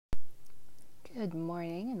Good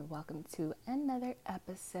morning and welcome to another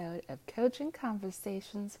episode of Coaching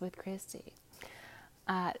Conversations with Christy.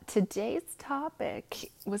 Today's topic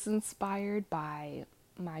was inspired by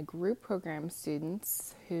my group program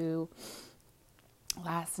students who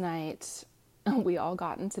last night we all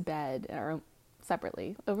got into bed or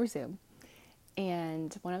separately over Zoom,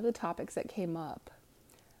 and one of the topics that came up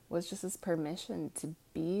was just this permission to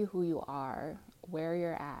be who you are, where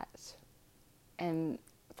you're at, and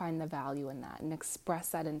find the value in that and express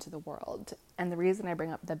that into the world. And the reason I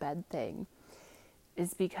bring up the bed thing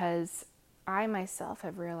is because I myself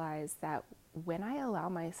have realized that when I allow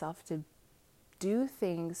myself to do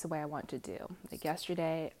things the way I want to do, like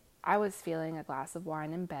yesterday, I was feeling a glass of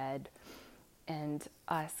wine in bed and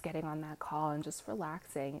us getting on that call and just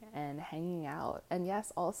relaxing and hanging out. And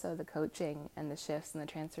yes, also the coaching and the shifts and the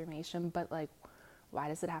transformation, but like, why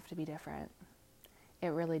does it have to be different? It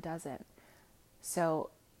really doesn't. So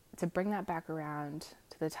to bring that back around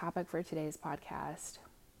to the topic for today's podcast,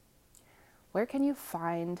 where can you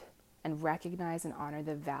find and recognize and honor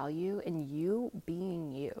the value in you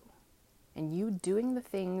being you and you doing the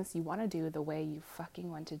things you want to do the way you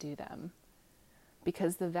fucking want to do them?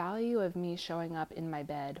 Because the value of me showing up in my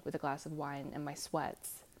bed with a glass of wine and my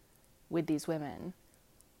sweats with these women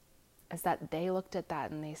is that they looked at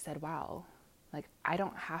that and they said, wow, like I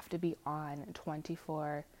don't have to be on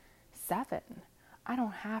 24/7. I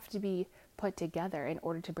don't have to be put together in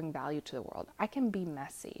order to bring value to the world. I can be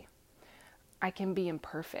messy. I can be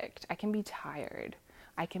imperfect. I can be tired.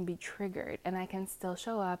 I can be triggered. And I can still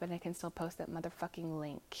show up and I can still post that motherfucking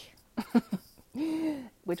link.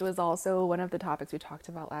 Which was also one of the topics we talked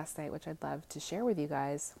about last night, which I'd love to share with you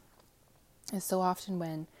guys. Is so often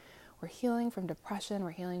when we're healing from depression,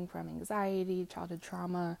 we're healing from anxiety, childhood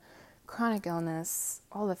trauma, chronic illness,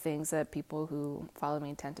 all the things that people who follow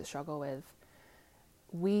me tend to struggle with,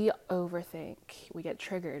 we overthink, we get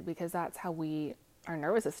triggered because that's how our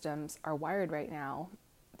nervous systems are wired right now.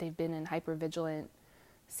 They've been in hypervigilant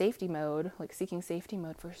safety mode, like seeking safety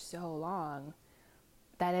mode for so long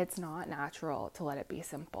that it's not natural to let it be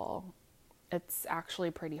simple. It's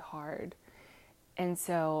actually pretty hard. And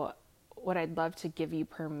so what I'd love to give you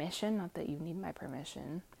permission, not that you need my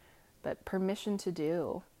permission, but permission to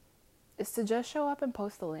do is to just show up and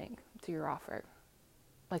post the link to your offer.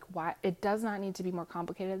 Like, why? It does not need to be more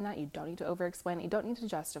complicated than that. You don't need to over-explain it. You don't need to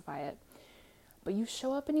justify it. But you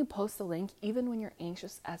show up and you post the link even when you're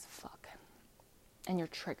anxious as fuck and you're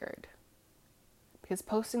triggered. Because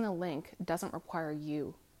posting the link doesn't require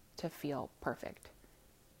you to feel perfect.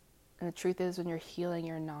 And the truth is, when you're healing,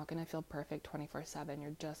 you're not going to feel perfect 24/7.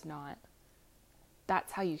 You're just not.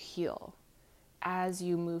 That's how you heal. As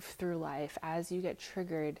you move through life, as you get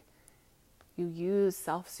triggered, you use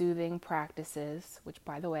self-soothing practices, which,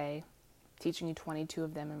 by the way, teaching you 22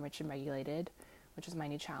 of them in Rich and Regulated, which is my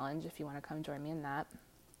new challenge if you want to come join me in that.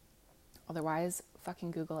 Otherwise,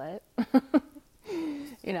 fucking Google it.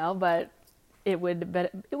 But it would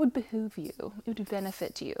behoove you. It would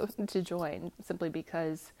benefit you to join, simply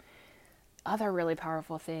because other really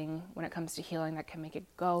powerful thing when it comes to healing that can make it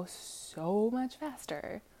go so much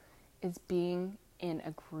faster is being in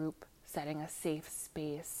a group setting, a safe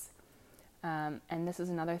space. And this is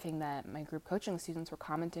another thing that my group coaching students were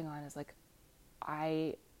commenting on is like,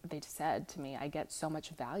 they said to me, I get so much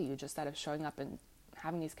value just out of showing up and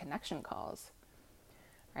having these connection calls,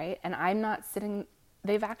 right? And I'm not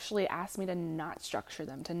they've actually asked me to not structure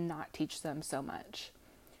them, to not teach them so much,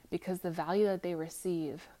 because the value that they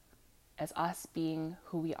receive as us being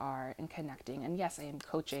who we are and connecting, and yes, I am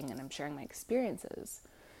coaching and I'm sharing my experiences,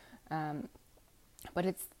 but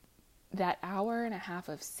it's that hour and a half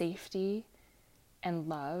of safety and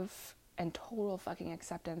love and total fucking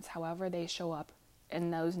acceptance, however they show up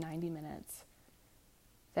in those 90 minutes,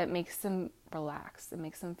 that makes them relax. It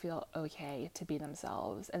makes them feel okay to be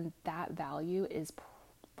themselves. And that value is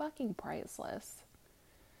fucking priceless.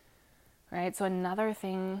 Right? So another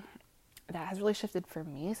thing that has really shifted for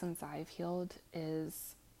me since I've healed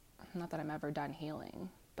is, not that I'm ever done healing,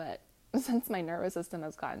 but since my nervous system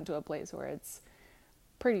has gotten to a place where it's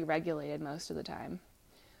pretty regulated most of the time,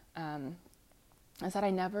 is that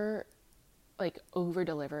I never over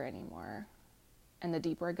deliver anymore. And the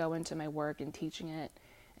deeper I go into my work and teaching it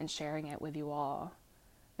and sharing it with you all,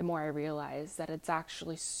 the more I realize that it's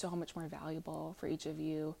actually so much more valuable for each of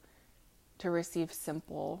you to receive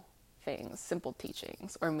simple things, simple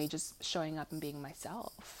teachings, or me just showing up and being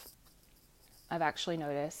myself. I've actually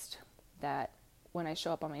noticed that when I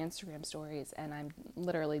show up on my Instagram stories and I'm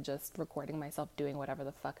literally just recording myself doing whatever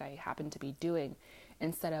the fuck I happen to be doing,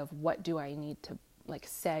 instead of what do I need to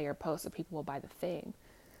say or post so people will buy the thing,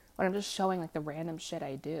 when I'm just showing the random shit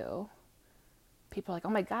I do, people are like, oh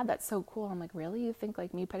my God, that's so cool. I'm like, really? You think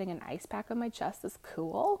like me putting an ice pack on my chest is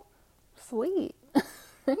cool? Sweet.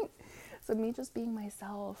 So me just being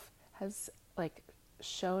myself has like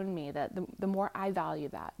shown me that the more I value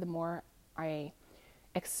that, the more I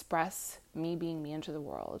express me being me into the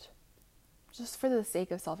world, just for the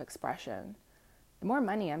sake of self-expression, the more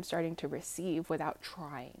money I'm starting to receive without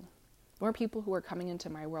trying. More people who are coming into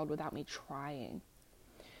my world without me trying.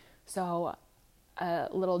 So a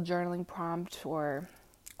little journaling prompt or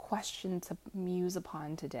question to muse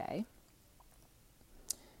upon today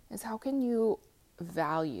is, how can you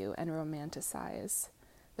value and romanticize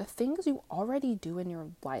the things you already do in your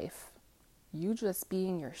life, you just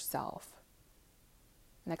being yourself,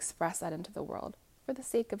 and express that into the world for the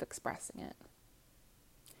sake of expressing it?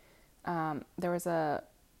 There was a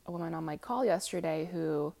woman on my call yesterday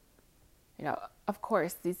who, of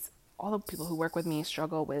course, all the people who work with me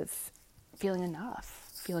struggle with feeling enough,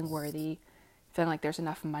 feeling worthy, feeling like there's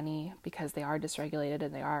enough money because they are dysregulated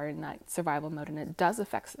and they are in that survival mode, and it does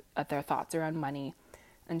affect their thoughts around money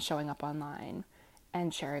and showing up online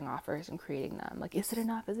and sharing offers and creating them. Like, is it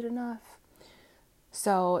enough? Is it enough?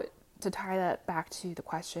 So to tie that back to the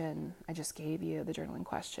question I just gave you, the journaling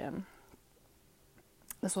question,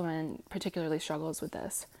 this woman particularly struggles with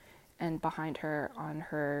this. And behind her on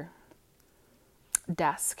her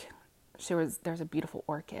desk, there's a beautiful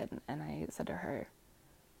orchid. And I said to her,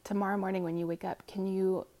 tomorrow morning when you wake up, can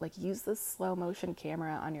you like use this slow motion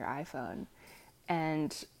camera on your iPhone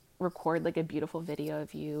and record like a beautiful video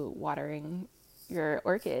of you watering your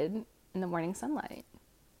orchid in the morning sunlight?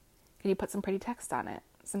 Can you put some pretty text on it,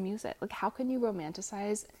 some music? Like, how can you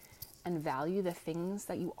romanticize and value the things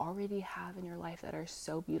that you already have in your life that are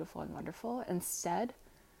so beautiful and wonderful, instead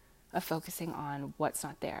of focusing on what's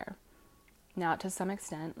not there? Now, to some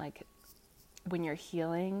extent, like when you're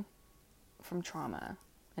healing from trauma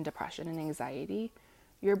and depression and anxiety,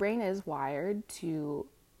 your brain is wired to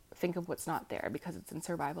think of what's not there because it's in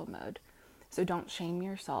survival mode. So don't shame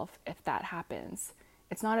yourself if that happens.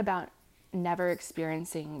 It's not about never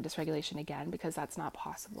experiencing dysregulation again, because that's not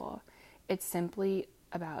possible. It's simply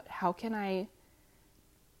about, how can I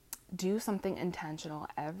do something intentional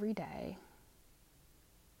every day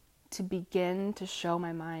to begin to show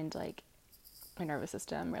my mind, like my nervous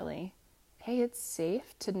system really, hey, it's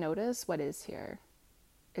safe to notice what is here.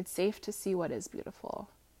 It's safe to see what is beautiful.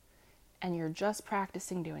 And you're just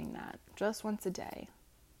practicing doing that just once a day.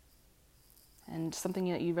 And something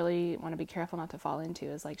that you really want to be careful not to fall into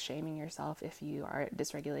is like shaming yourself if you are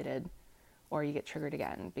dysregulated or you get triggered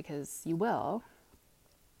again, because you will.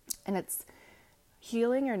 And it's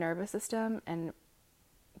healing your nervous system and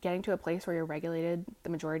getting to a place where you're regulated the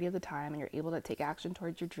majority of the time and you're able to take action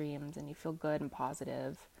towards your dreams and you feel good and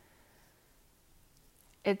positive.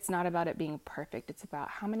 It's not about it being perfect. It's about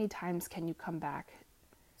how many times can you come back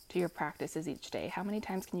to your practices each day? How many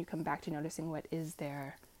times can you come back to noticing what is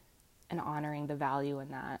there and honoring the value in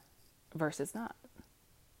that versus not?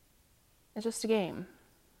 It's just a game.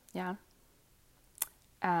 Yeah.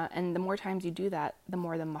 And the more times you do that, the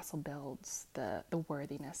more the muscle builds, the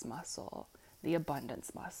worthiness muscle, the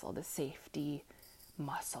abundance muscle, the safety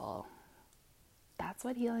muscle. That's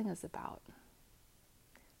what healing is about.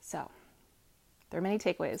 So there are many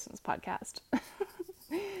takeaways in this podcast.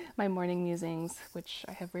 My morning musings, which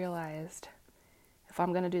I have realized, if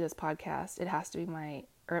I'm going to do this podcast, it has to be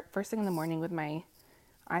first thing in the morning with my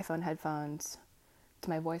iPhone headphones to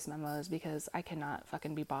my voice memos, because I cannot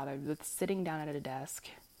fucking be bothered with sitting down at a desk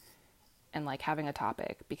and like having a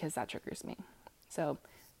topic, because that triggers me. So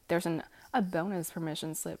there's a bonus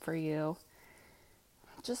permission slip for you.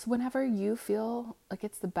 Just whenever you feel like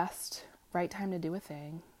it's the best, right time to do a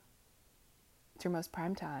thing, it's your most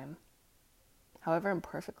prime time. However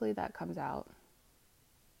imperfectly that comes out,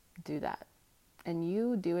 do that. And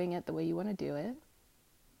you doing it the way you want to do it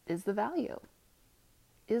is the value.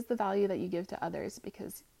 Is the value that you give to others,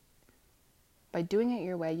 because by doing it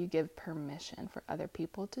your way, you give permission for other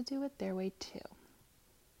people to do it their way too.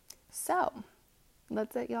 So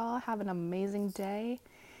that's it, y'all. Have an amazing day,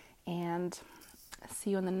 and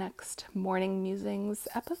see you in the next Morning Musings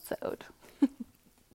episode.